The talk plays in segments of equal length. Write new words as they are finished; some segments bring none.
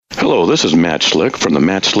Hello, this is Matt Slick from the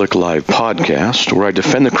Matt Slick Live podcast, where I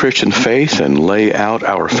defend the Christian faith and lay out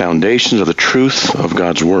our foundations of the truth of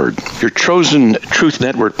God's Word. Your chosen Truth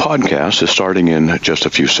Network podcast is starting in just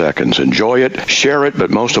a few seconds. Enjoy it, share it,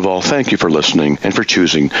 but most of all, thank you for listening and for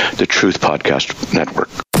choosing the Truth Podcast Network.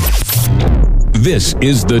 This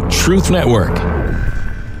is the Truth Network.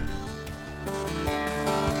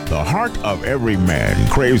 The heart of every man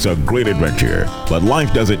craves a great adventure, but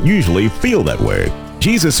life doesn't usually feel that way.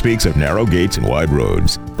 Jesus speaks of narrow gates and wide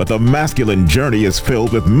roads, but the masculine journey is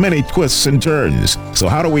filled with many twists and turns. So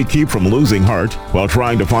how do we keep from losing heart while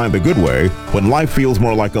trying to find the good way when life feels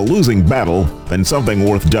more like a losing battle than something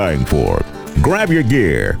worth dying for? Grab your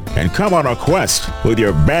gear and come on a quest with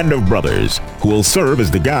your band of brothers who will serve as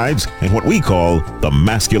the guides in what we call the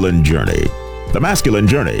masculine journey. The masculine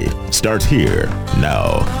journey starts here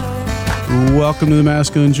now. Welcome to the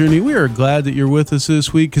Masculine Journey. We are glad that you're with us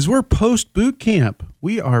this week because we're post-boot camp.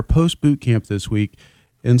 We are post-boot camp this week.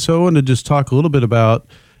 And so I want to just talk a little bit about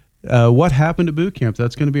what happened at boot camp.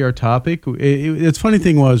 That's going to be our topic. It's funny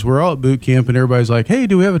thing was we're all at boot camp and everybody's like, hey,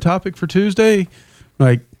 do we have a topic for Tuesday?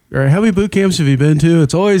 Like, all right, how many boot camps have you been to?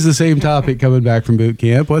 It's always the same topic coming back from boot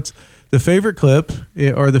camp. What's the favorite clip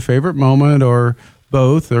or the favorite moment or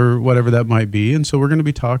both or whatever that might be? And so we're going to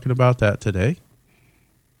be talking about that today.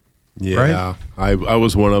 Yeah, right? I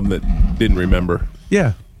was one of them that didn't remember.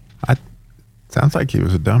 Yeah. Sounds like he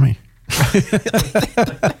was a dummy.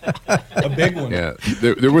 A big one. Yeah,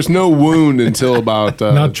 there was no wound until about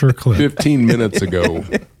Not your clip. 15 minutes ago.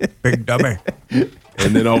 Big dummy.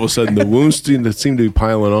 And then all of a sudden the wounds seem to be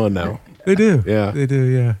piling on now. They do. Yeah. They do,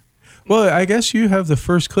 yeah. Well, I guess you have the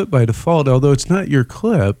first clip by default, although it's not your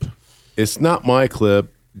clip. It's not my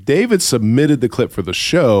clip. David submitted the clip for the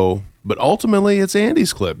show, but ultimately it's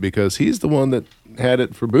Andy's clip because he's the one that had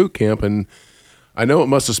it for boot camp. And I know it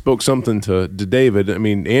must have spoke something to David. I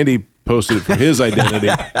mean, Andy posted it for his identity.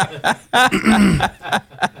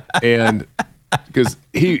 And because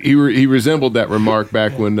he resembled that remark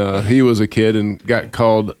back when he was a kid and got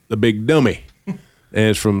called the big dummy. And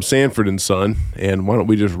it's from Sanford and Son. And why don't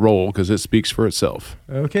we just roll because it speaks for itself.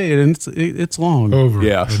 Okay, and it's long. Over.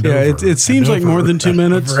 Yeah. Yeah, it seems like more than 2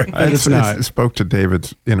 minutes, but it's not. It spoke to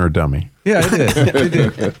David's inner dummy. Yeah, it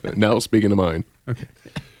did. Now speaking to mine. Okay.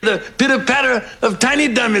 The pitter-patter of tiny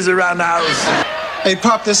dummies around the house. Hey,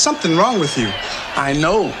 Pop, there's something wrong with you. I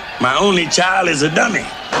know. My only child is a dummy.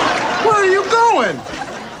 Where are you going?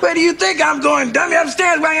 Where do you think I'm going, dummy?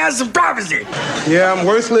 Upstairs where I got some privacy. Yeah, I'm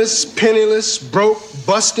worthless, penniless, broke,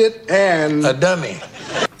 busted, and... A dummy.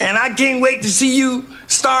 And I can't wait to see you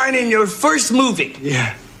starring in your first movie.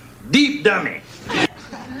 Yeah. Deep Dummy.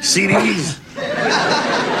 See these?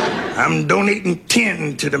 I'm donating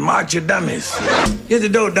 10 to the March of Dummies. Here's the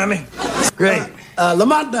dough, dummy. Great.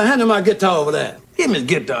 Lamont, hand him my guitar over there. Give me his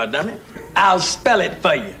guitar, dummy. I'll spell it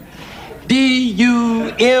for you.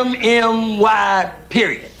 D-U-M-M-Y,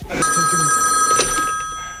 period.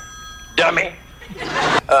 Dummy.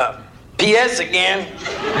 P.S. again.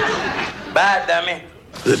 Bye, dummy.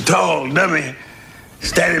 The tall dummy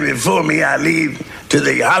standing before me, I leave to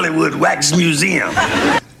the Hollywood Wax Museum.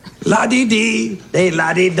 La-dee-dee, they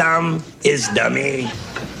la-dee-dum, is dummy.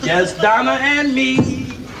 Just Donna and me.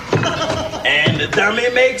 And the dummy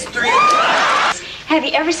makes three. Have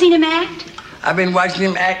you ever seen him act? I've been watching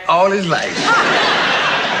him act all his life.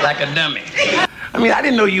 Like a dummy. I mean, I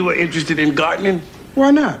didn't know you were interested in gardening.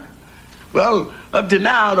 Why not? Well, up to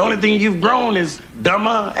now, the only thing you've grown is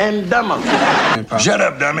dumber and dumber. Shut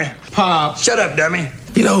up, dummy. Pop. Shut up, dummy.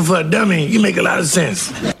 You know, for a dummy, you make a lot of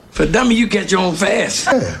sense. For a dummy, you catch on fast.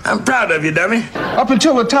 Yeah. I'm proud of you, dummy. Up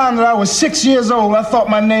until the time that I was 6 years old, I thought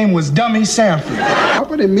my name was Dummy Sanford.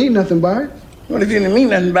 Papa didn't mean nothing by it. Well, if you didn't mean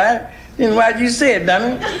nothing by it, then why'd you say it,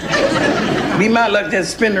 dummy? Be my luck to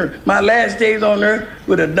spend my last days on earth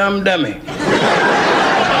with a dumb dummy.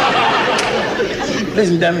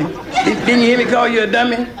 Listen, dummy. Didn't you hear me call you a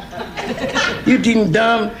dummy? You too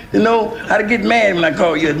dumb to know how to get mad when I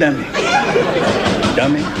call you a dummy.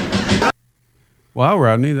 Dummy. Wow,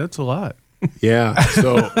 Rodney, that's a lot. Yeah,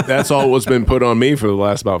 so that's all what's been put on me for the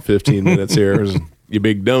last about 15 minutes here is you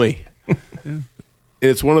big dummy. Yeah.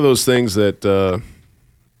 It's one of those things that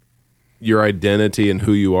your identity and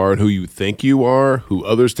who you are and who you think you are, who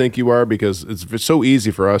others think you are, because it's so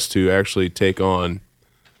easy for us to actually take on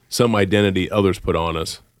some identity others put on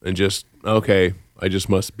us and just, okay, I just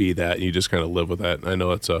must be that. And you just kind of live with that. And I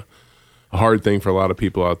know it's a hard thing for a lot of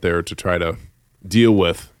people out there to try to deal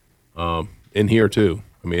with in here too.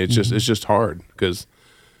 I mean, it's just hard because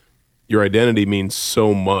your identity means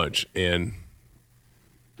so much. And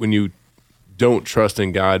when you don't trust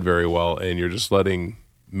in God very well and you're just letting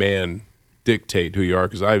man dictate who you are,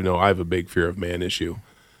 because I know I have a big fear of man issue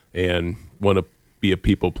and want to be a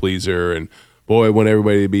people pleaser, and boy, I want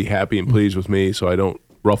everybody to be happy and pleased with me so I don't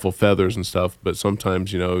ruffle feathers and stuff. But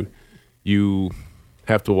sometimes, you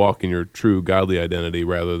have to walk in your true godly identity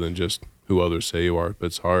rather than just who others say you are. But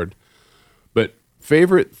it's hard. But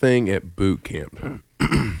favorite thing at boot camp.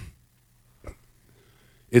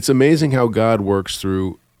 It's amazing how God works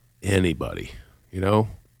through anybody,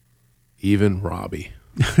 even Robbie.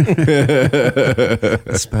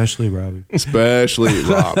 Especially Robbie.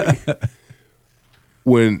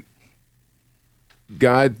 When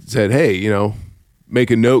God said, hey, make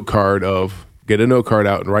a note card get a note card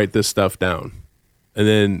out and write this stuff down. And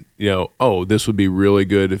then, this would be really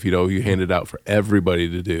good if, you hand it out for everybody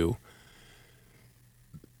to do.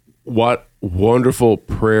 What wonderful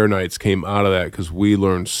prayer nights came out of that, because we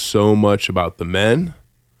learned so much about the men,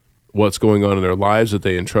 what's going on in their lives that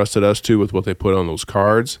they entrusted us to with what they put on those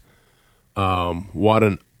cards. What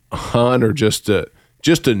an honor just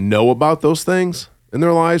to know about those things in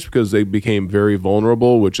their lives, because they became very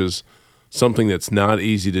vulnerable, which is something that's not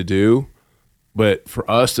easy to do. But for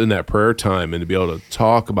us in that prayer time and to be able to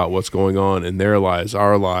talk about what's going on in their lives,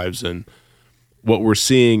 our lives, and what we're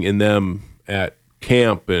seeing in them at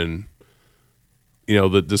camp, and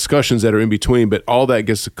the discussions that are in between, but all that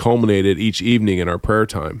gets culminated each evening in our prayer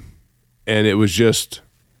time. And it was just,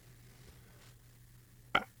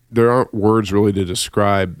 there aren't words really to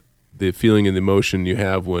describe the feeling and the emotion you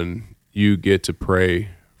have when you get to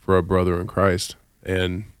pray for a brother in Christ.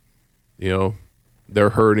 And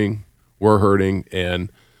they're hurting, we're hurting,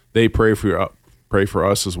 and they pray for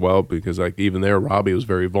us as well, because even there, Robbie was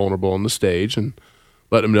very vulnerable on the stage, and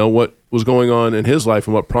let him know what was going on in his life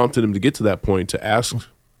and what prompted him to get to that point to ask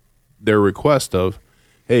their request of,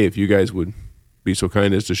 hey, if you guys would be so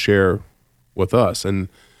kind as to share with us. And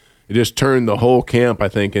it just turned the whole camp, I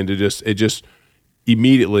think, into it just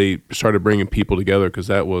immediately started bringing people together, because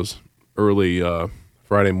that was early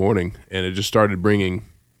Friday morning, and it just started bringing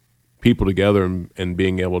people together and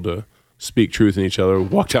being able to speak truth in each other. We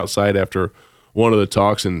walked outside after one of the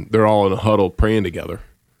talks, and they're all in a huddle praying together.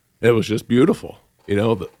 It was just beautiful.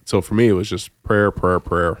 So for me, it was just prayer.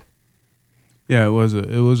 Yeah, it was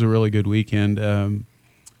a really good weekend.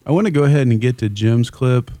 I want to go ahead and get to Jim's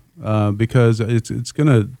clip because it's going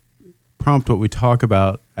to prompt what we talk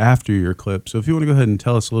about after your clip. So if you want to go ahead and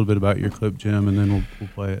tell us a little bit about your clip, Jim, and then we'll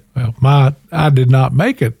play it. Well, I did not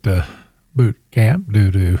make it to boot camp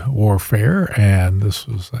due to warfare, and this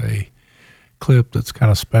was a clip that's kind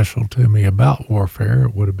of special to me about warfare.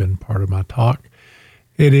 It would have been part of my talk.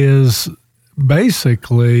 It is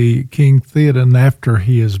basically King Theoden, after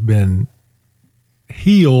he has been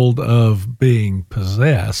healed of being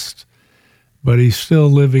possessed, but he's still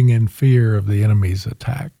living in fear of the enemy's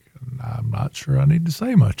attack. And I'm not sure I need to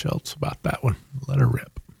say much else about that one. Let her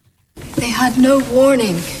rip. They had no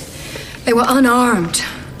warning. They were unarmed.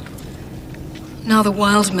 Now the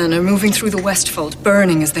wild men are moving through the Westfold,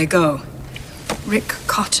 burning as they go. Rick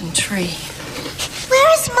Cotton Tree.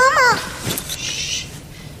 Where is Mama?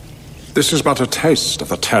 This is but a taste of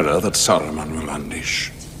the terror that Saruman will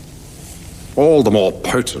unleash. All the more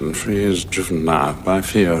potent, for he is driven now by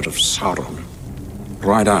fear of Sauron.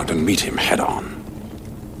 Ride out and meet him head on.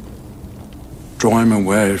 Draw him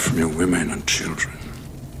away from your women and children.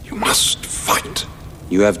 You must fight.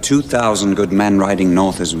 You have 2,000 good men riding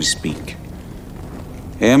north as we speak.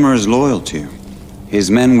 Aemir is loyal to you.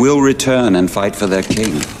 His men will return and fight for their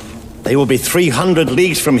king. They will be 300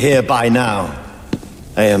 leagues from here by now.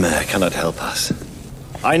 Aemir cannot help us.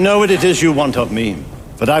 I know what it is you want of me,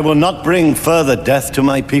 but I will not bring further death to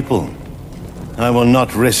my people. I will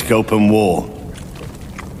not risk open war.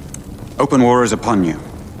 Open war is upon you,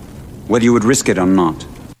 whether you would risk it or not.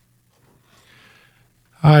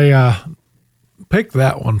 I picked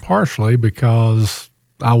that one partially because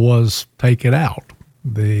I was taken out.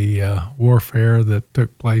 The warfare that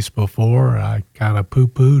took place before, I kind of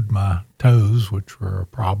poo-pooed my toes, which were a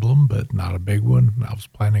problem, but not a big one. I was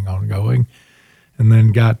planning on going, and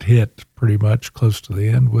then got hit pretty much close to the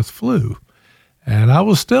end with flu. And I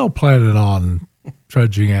was still planning on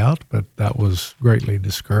trudging out, but that was greatly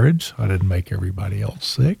discouraged. I didn't make everybody else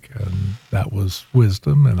sick, and that was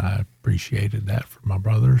wisdom, and I appreciated that from my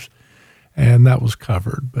brothers, and that was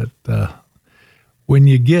covered. But when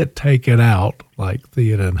you get taken out like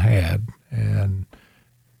Theoden had, and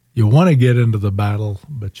you want to get into the battle,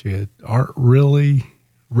 but you aren't really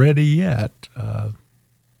ready yet,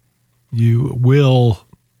 you will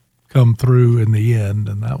come through in the end,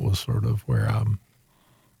 and that was sort of where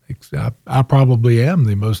I probably am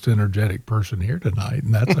the most energetic person here tonight,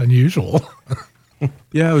 and that's unusual.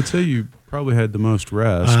 Yeah, I would say you probably had the most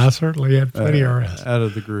rest. I certainly had plenty of rest. Out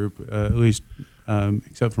of the group, at least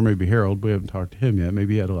except for maybe Harold. We haven't talked to him yet.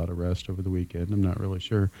 Maybe he had a lot of rest over the weekend. I'm not really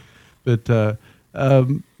sure. But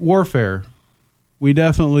warfare, we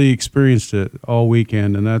definitely experienced it all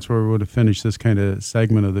weekend, and that's where we would have finished this kind of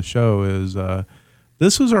segment of the show is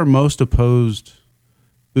this was our most opposed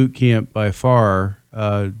boot camp by far,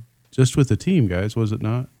 just with the team, guys, was it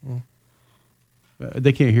not?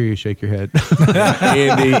 They can't hear you shake your head.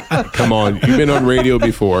 Andy, come on. You've been on radio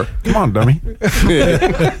before. Come on, dummy.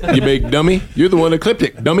 You big dummy. You're the one that clipped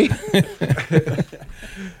it, dummy.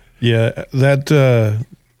 Yeah,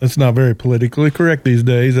 that's not very politically correct these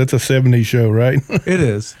days. That's a 70s show, right? It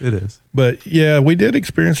is. But, yeah, we did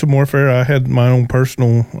experience some warfare. I had my own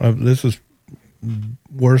personal this is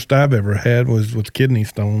worst I've ever had was with kidney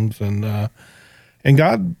stones. And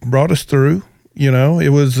God brought us through. You know, it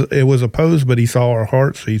was opposed, but he saw our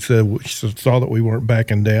hearts. He saw that we weren't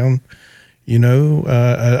backing down. You know,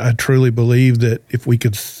 I truly believe that if we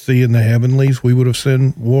could see in the heavenlies, we would have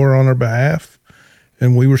sent war on our behalf.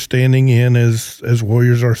 And we were standing in as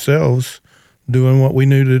warriors ourselves, doing what we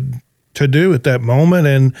knew to do at that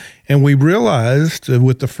moment. And we realized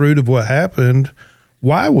with the fruit of what happened,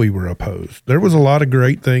 why we were opposed. There was a lot of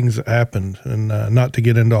great things that happened. And not to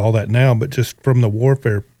get into all that now, but just from the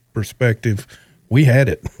warfare perspective, we had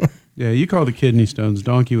it. Yeah, you call the kidney stones.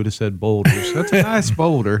 Donkey would have said boulders. That's a nice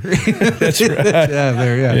boulder. That's right.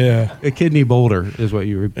 Yeah. A kidney boulder is what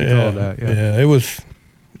you would call that. Yeah, it was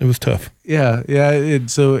tough. Yeah.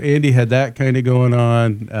 So Andy had that kind of going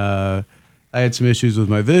on. I had some issues with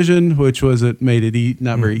my vision, which made it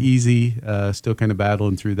not very easy. Still kind of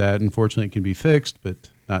battling through that. Unfortunately, it can be fixed, but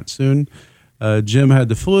not soon. Jim had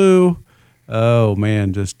the flu. Oh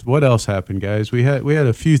man, just what else happened, guys? We had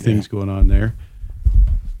a few things going on there.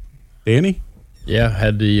 Danny? Yeah,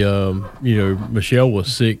 had the Michelle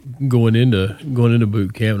was sick going into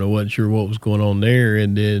boot camp, and I wasn't sure what was going on there.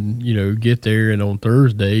 And then get there, and on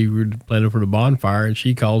Thursday we were planning for the bonfire, and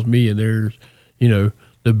she calls me, and there's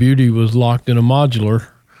the beauty was locked in a modular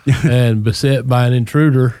and beset by an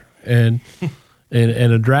intruder and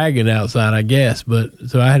a dragon outside, I guess. But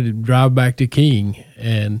so I had to drive back to King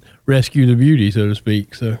and rescue the beauty, so to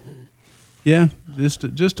speak. So. Yeah,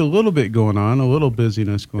 just a little bit going on, a little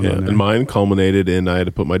busyness going on there. And mine culminated in I had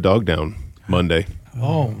to put my dog down Monday.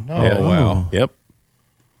 Oh, no. Yeah. Oh, wow. Yep.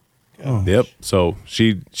 Gosh. Yep. So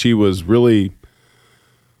she was really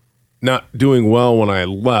not doing well when I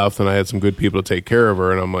left, and I had some good people to take care of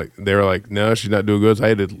her. And they were like, no, she's not doing good. So I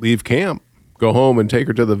had to leave camp, go home, and take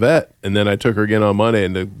her to the vet. And then I took her again on Monday,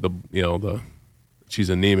 and she's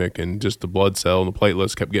anemic, and just the blood cell and the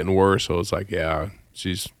platelets kept getting worse. So it's like, yeah,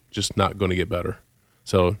 she's just not going to get better.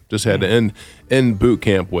 So just had to end boot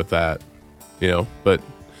camp with that, but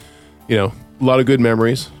a lot of good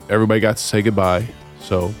memories. Everybody got to say goodbye.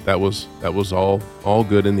 So that was all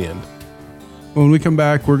good in the end. When we come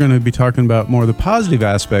back, we're going to be talking about more of the positive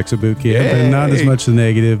aspects of boot camp and not as much the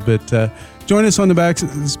negative, but join us on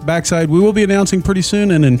the backside. We will be announcing pretty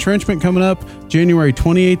soon an entrenchment coming up January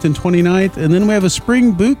 28th and 29th. And then we have a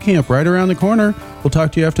spring boot camp right around the corner. We'll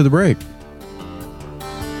talk to you after the break.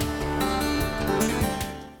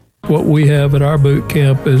 What we have at our boot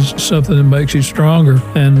camp is something that makes you stronger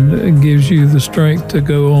and gives you the strength to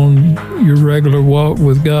go on your regular walk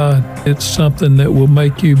with God. It's something that will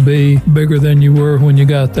make you be bigger than you were when you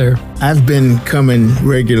got there. I've been coming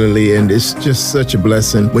regularly, and it's just such a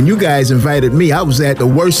blessing. When you guys invited me, I was at the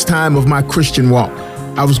worst time of my Christian walk.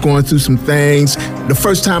 I was going through some things. The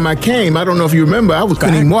first time I came, I don't know if you remember,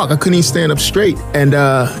 couldn't even walk. I couldn't even stand up straight. And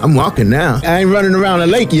I'm walking now. I ain't running around a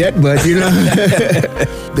lake yet, but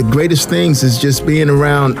the greatest things is just being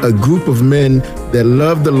around a group of men that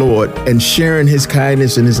love the Lord and sharing his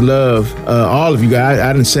kindness and his love. All of you guys,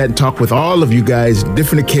 I done sat and talked with all of you guys,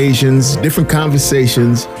 different occasions, different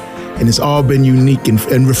conversations. And it's all been unique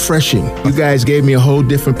and refreshing. You guys gave me a whole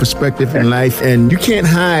different perspective in life, and you can't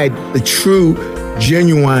hide the true,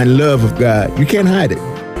 genuine love of God. You can't hide it.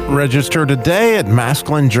 Register today at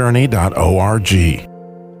masculinejourney.org.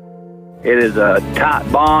 It is a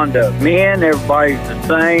tight bond of men. Everybody's the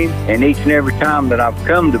same. And each and every time that I've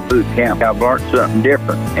come to boot camp, I've learned something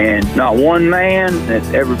different. And not one man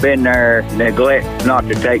that's ever been there neglects not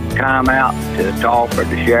to take time out to talk or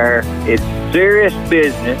to share. It's serious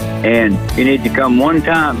business, and you need to come one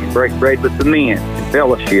time and break bread with the men and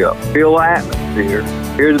fellowship. Feel the atmosphere.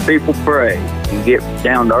 Hear the people pray and get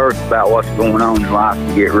down to earth about what's going on in life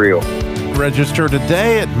and get real. Register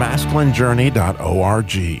today at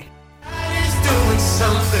masculinejourney.org. Doing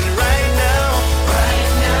something right now.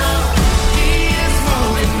 He is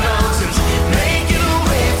moving mountains, making a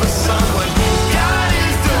way for someone. God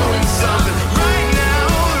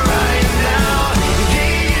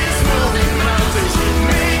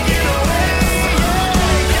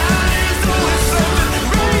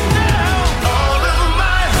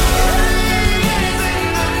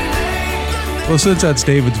Well, since that's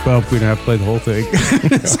David's bump, we don't have to play the whole thing.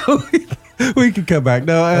 So we can come back.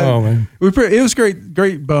 No, man. It was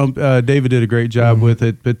great bump. David did a great job with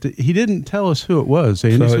it, but he didn't tell us who it was.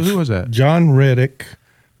 Andy, so who was that? John Reddick,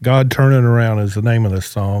 God Turning Around is the name of the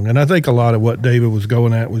song. And I think a lot of what David was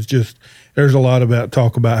going at was just, there's a lot about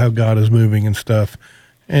talk about how God is moving and stuff.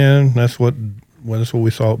 And that's what we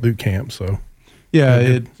saw at boot camp. So yeah,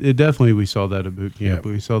 it definitely, we saw that at boot camp.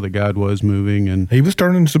 Yeah. We saw that God was moving, and he was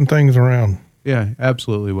turning some things around. Yeah,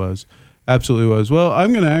 absolutely was. Absolutely was. Well,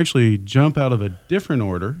 I'm going to actually jump out of a different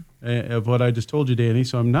order of what I just told you, Danny.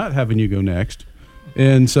 So I'm not having you go next.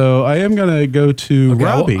 And so I am going to go to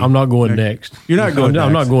Robbie. I'm not going next. You're not going next.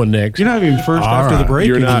 I'm not going next. You're not even first after the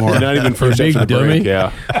break anymore. You're not even first after the break,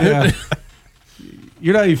 yeah.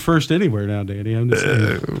 You're not even first anywhere now, Danny. I'm just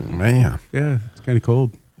saying. Man. Yeah, it's kind of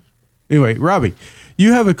cold. Anyway, Robbie,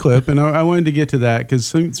 you have a clip, and I wanted to get to that because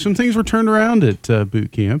some things were turned around at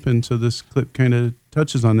boot camp, and so this clip kind of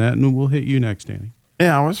touches on that, and we'll hit you next, Danny.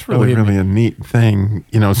 Yeah, it was really a neat thing.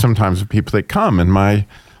 You know, sometimes the people that come, and my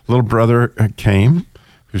little brother came,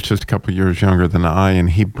 who's just a couple years younger than I, and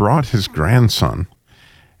he brought his grandson.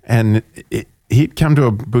 And he'd come to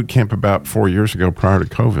a boot camp about 4 years ago prior to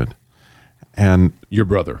COVID. And your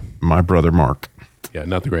brother? My brother, Mark. Yeah,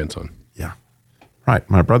 not the grandson. Yeah. Right.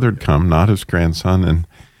 My brother had come, not his grandson. And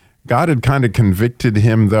God had kind of convicted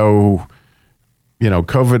him, though, you know,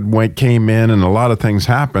 COVID came in and a lot of things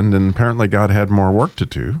happened. And apparently God had more work to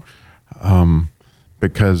do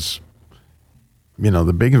because, you know,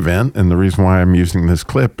 the big event, and the reason why I'm using this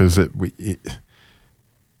clip is that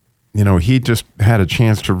he just had a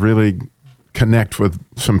chance to really connect with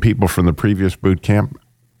some people from the previous boot camp,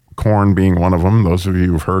 Corn being one of them. Those of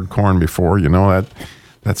you who've heard Corn before, you know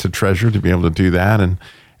that's a treasure to be able to do that.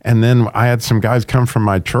 And then I had some guys come from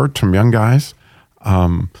my church, some young guys,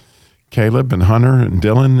 Caleb and Hunter and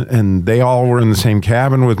Dylan, and they all were in the same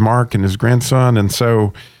cabin with Mark and his grandson. And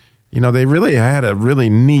so, you know, they really had a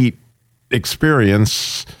really neat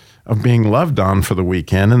experience of being loved on for the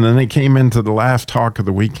weekend. And then they came into the last talk of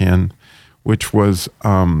the weekend, which was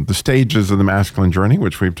the stages of the masculine journey,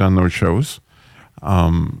 which we've done those shows,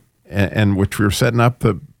 and which we were setting up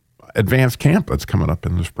the advanced camp that's coming up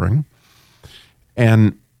in the spring.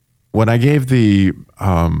 And when I gave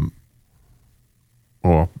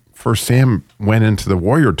first Sam went into the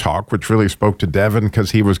warrior talk, which really spoke to Devin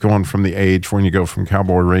because he was going from the age when you go from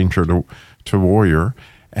cowboy ranger to warrior.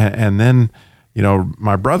 And then, you know,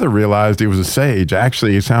 my brother realized he was a sage.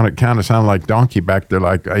 Actually, he kind of sounded like Donkey back there.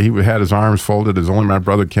 Like he had his arms folded as only my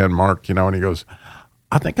brother can, Mark, you know, and he goes,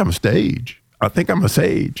 I think I'm a sage. I think I'm a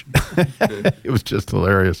sage. It was just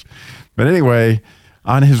hilarious. But anyway,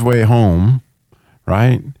 on his way home,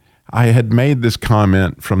 right, I had made this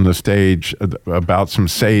comment from the stage about some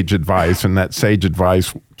sage advice, and that sage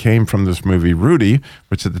advice came from this movie Rudy,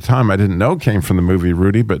 which at the time I didn't know came from the movie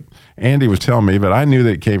Rudy, but Andy was telling me, but I knew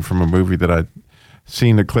that it came from a movie that I'd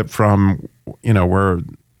seen a clip from, you know, where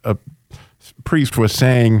a priest was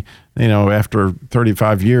saying, you know, after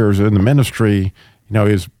 35 years in the ministry, you know,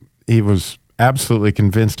 he was absolutely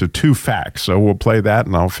convinced of two facts. So we'll play that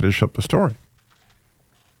and I'll finish up the story.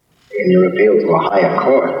 And you're appealed to a higher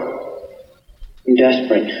court. I'm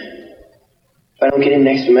desperate. If I don't get in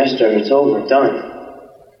next semester, it's over, done.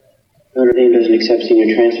 Notre Dame doesn't accept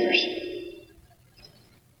senior transfers.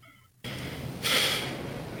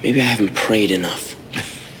 Maybe I haven't prayed enough.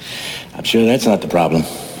 I'm sure that's not the problem.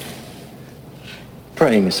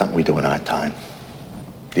 Praying is something we do in our time.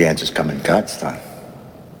 The answers come in God's time.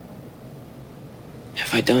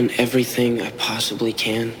 Have I done everything I possibly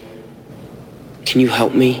can? Can you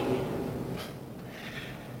help me?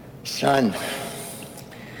 Son,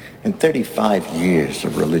 in 35 years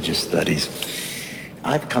of religious studies,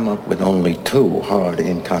 I've come up with only two hard,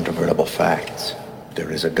 incontrovertible facts.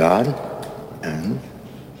 There is a God, and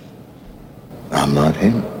I'm not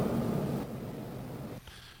him.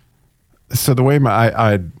 So the way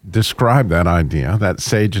I describe that idea, that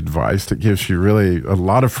sage advice that gives you really a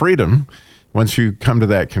lot of freedom, once you come to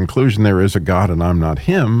that conclusion, there is a God and I'm not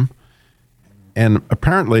him. And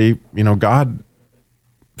apparently, you know, God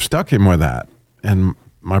stuck him with that. And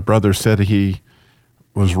my brother said he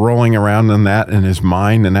was rolling around in that in his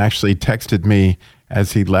mind and actually texted me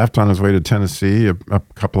as he left on his way to Tennessee a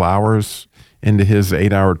couple hours into his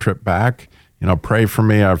 8-hour trip back. You know, pray for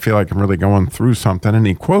me. I feel like I'm really going through something. And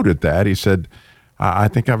he quoted that. He said, I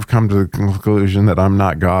think I've come to the conclusion that I'm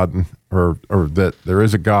not God, or that there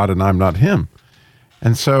is a God and I'm not him.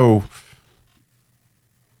 And so,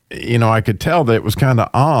 you know, I could tell that it was kind of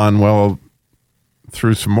on. Well,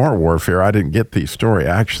 through some more warfare. I didn't get the story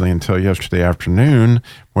actually until yesterday afternoon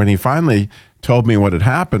when he finally told me what had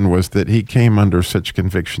happened was that he came under such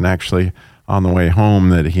conviction actually on the way home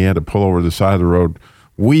that he had to pull over the side of the road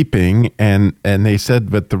weeping. And they said,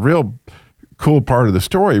 but the real cool part of the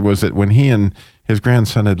story was that when he and his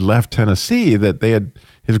grandson had left Tennessee, that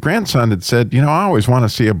his grandson had said, I always want to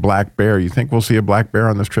see a black bear. You think we'll see a black bear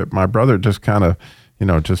on this trip? My brother just kind of,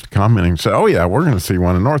 just commenting, said, oh yeah, we're going to see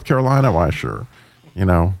one in North Carolina. Why, sure.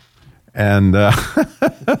 And,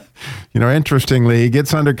 interestingly, he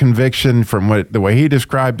gets under conviction from the way he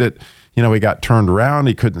described it. He got turned around.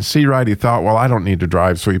 He couldn't see right. He thought, well, I don't need to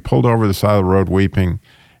drive. So he pulled over the side of the road weeping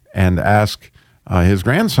and asked his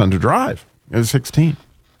grandson to drive. He was 16.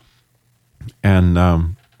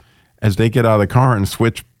 And as they get out of the car and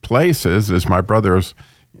switch places, as my brother is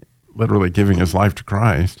literally giving his life to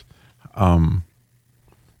Christ,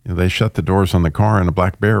 they shut the doors on the car and a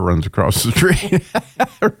black bear runs across the street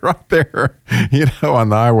right there, on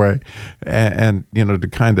the highway. And to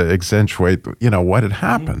kind of accentuate, what had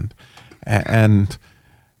happened. And,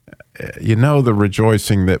 the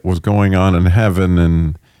rejoicing that was going on in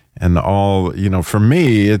heaven and all, for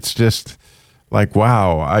me, it's just like,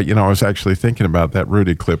 wow. I was actually thinking about that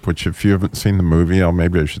Rudy clip, which if you haven't seen the movie,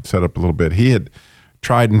 maybe I should set up a little bit. He had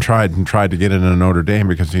tried to get into Notre Dame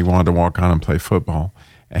because he wanted to walk on and play football.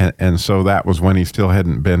 And so that was when he still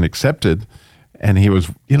hadn't been accepted. And he was,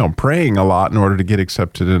 praying a lot in order to get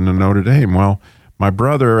accepted into Notre Dame. Well, my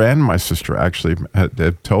brother and my sister actually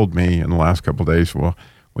had told me in the last couple of days, well,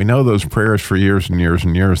 we know those prayers for years and years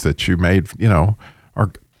and years that you made,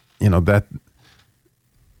 that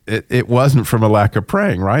it wasn't from a lack of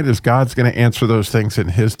praying, right? Is God's going to answer those things in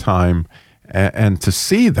his time. And to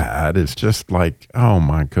see that is just like, oh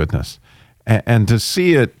my goodness. And to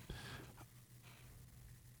see it,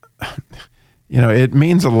 it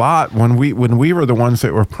means a lot when we were the ones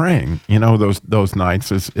that were praying, those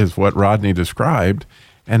nights is what Rodney described.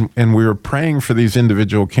 And we were praying for these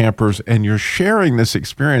individual campers, and you're sharing this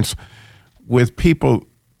experience with people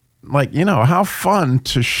like, how fun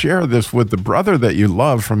to share this with the brother that you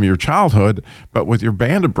love from your childhood, but with your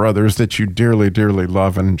band of brothers that you dearly, dearly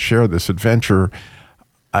love and share this adventure.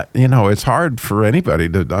 It's hard for anybody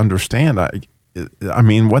to understand. I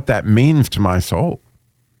mean, what that means to my soul.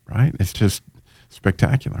 Right? It's just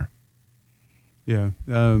spectacular. Yeah.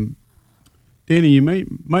 Danny, you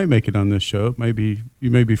might make it on this show. Maybe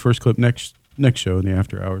you may be first clip next show in the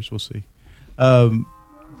after hours. We'll see.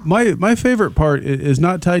 My favorite part is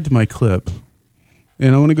not tied to my clip,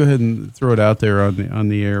 and I want to go ahead and throw it out there on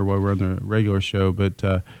the air while we're on the regular show. But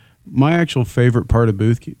my actual favorite part of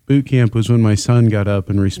boot camp was when my son got up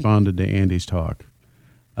and responded to Andy's talk.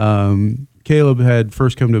 Caleb had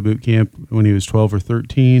first come to boot camp when he was 12 or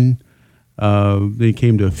 13. Then he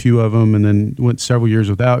came to a few of them and then went several years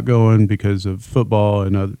without going because of football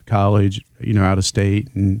and college, out of state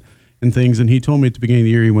and things. And he told me at the beginning of the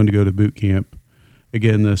year he wanted to go to boot camp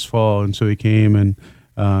again this fall. And so he came. And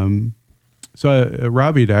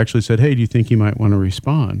Robbie had actually said, hey, do you think he might want to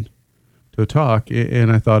respond to a talk?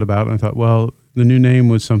 And I thought about it. And I thought, well, the new name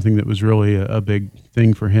was something that was really a big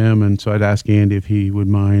thing for him. And so I'd ask Andy if he would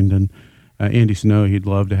mind. And Andy said no, he'd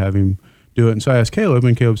love to have him do it. And so I asked Caleb,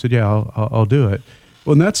 and Caleb said, yeah, I'll do it.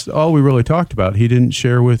 Well, and that's all we really talked about. He didn't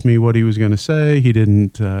share with me what he was going to say. He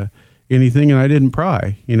didn't anything, and I didn't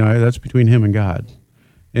pry. That's between him and God.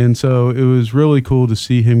 And so it was really cool to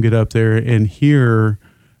see him get up there and hear,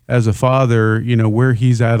 as a father, where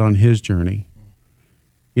he's at on his journey.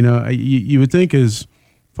 You would think as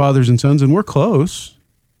fathers and sons, and we're close,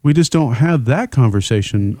 we just don't have that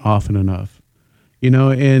conversation often enough.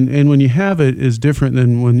 And when you have it is different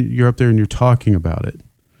than when you're up there and you're talking about it.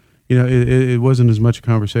 It wasn't as much a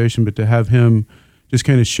conversation, but to have him just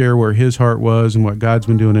kind of share where his heart was and what God's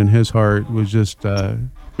been doing in his heart was just,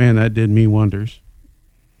 man, that did me wonders.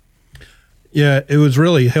 Yeah, it was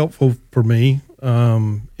really helpful for me.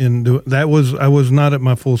 I was not at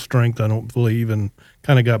my full strength, I don't believe, and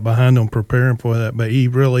kind of got behind on preparing for that. But he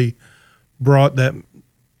really brought that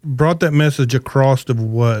message across of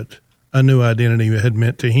what a new identity had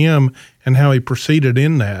meant to him and how he proceeded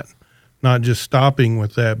in that, not just stopping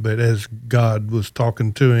with that, but as God was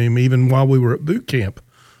talking to him, even while we were at boot camp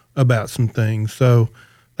about some things. So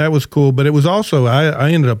that was cool. But it was also,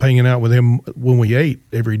 I ended up hanging out with him when we ate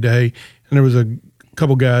every day. And there was a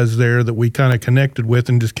couple guys there that we kind of connected with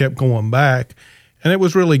and just kept going back. And it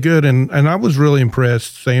was really good. And I was really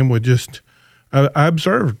impressed, Sam, with just, I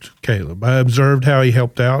observed Caleb. I observed how he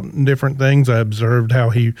helped out in different things. I observed how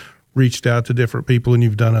he reached out to different people, and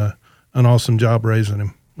you've done an awesome job raising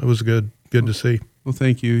him. It was good to see. Well,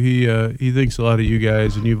 thank you. He thinks a lot of you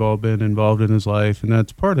guys, and you've all been involved in his life, and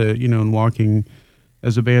that's part of, in walking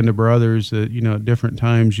as a band of brothers that, at different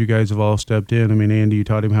times you guys have all stepped in. I mean, Andy, you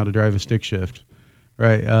taught him how to drive a stick shift,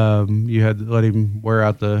 right? You had to let him wear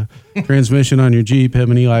out the transmission on your Jeep,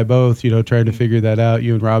 him and Eli both, trying to figure that out.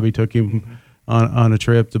 You and Robbie took him on a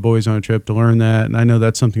trip, the boys on a trip to learn that, and I know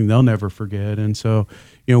that's something they'll never forget. And so,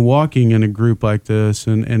 walking in a group like this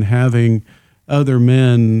and having other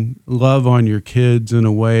men love on your kids in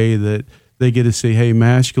a way that they get to say, hey,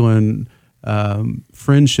 masculine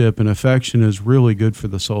friendship and affection is really good for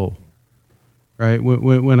the soul, right?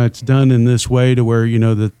 When it's done in this way to where,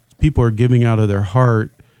 the people are giving out of their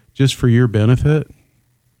heart just for your benefit,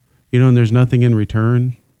 and there's nothing in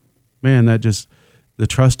return, man, that just, the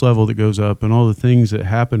trust level that goes up and all the things that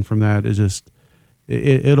happen from that is just,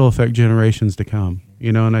 it'll affect generations to come.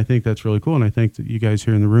 And I think that's really cool. And I think that you guys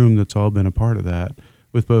here in the room, that's all been a part of that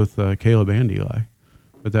with both Caleb and Eli.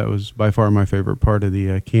 But that was by far my favorite part of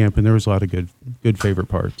the camp. And there was a lot of good favorite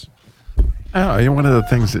parts. One of the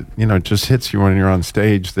things that, just hits you when you're on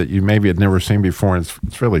stage that you maybe had never seen before. And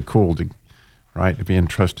it's really cool to be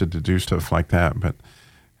entrusted to do stuff like that. But,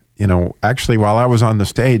 actually while I was on the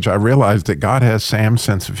stage, I realized that God has Sam's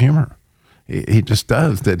sense of humor. He just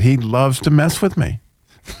does, that he loves to mess with me.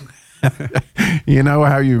 You know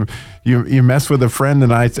how you mess with a friend,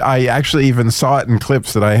 and I actually even saw it in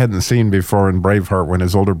clips that I hadn't seen before in Braveheart when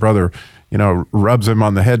his older brother, rubs him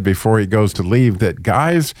on the head before he goes to leave, that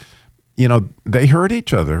guys, they hurt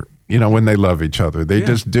each other, when they love each other. They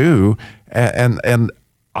just do. And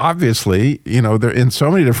obviously, they're in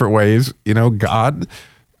so many different ways, God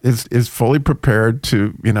is fully prepared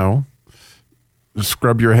to,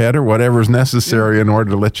 scrub your head or whatever is necessary in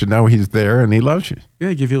order to let you know he's there and he loves you.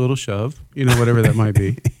 Yeah, give you a little shove, whatever that might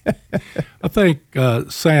be. I think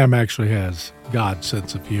Sam actually has God's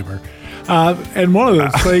sense of humor. And one of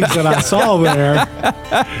those things that I saw there,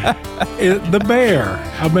 the bear.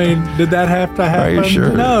 I mean, did that have to happen? Are you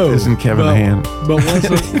sure? No. Isn't Kevin a hand? But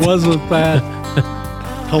wasn't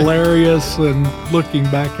that hilarious and looking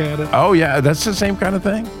back at it? Oh, yeah, that's the same kind of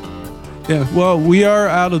thing. Yeah, well, we are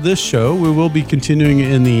out of this show. We will be continuing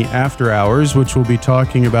in the after hours, which we'll be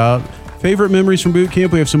talking about favorite memories from boot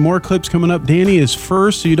camp. We have some more clips coming up. Danny is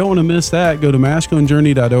first, so you don't want to miss that. Go to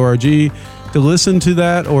masculinejourney.org to listen to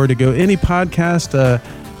that, or to go any podcast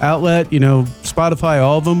outlet, Spotify,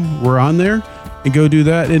 all of them. We're on there, and go do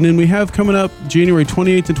that. And then we have coming up January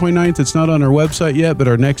 28th and 29th. It's not on our website yet, but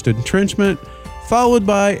our next entrenchment, followed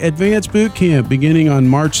by Advanced Boot Camp beginning on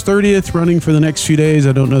March 30th, running for the next few days.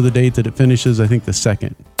 I don't know the date that it finishes. I think the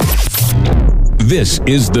 2nd. This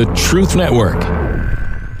is the Truth Network.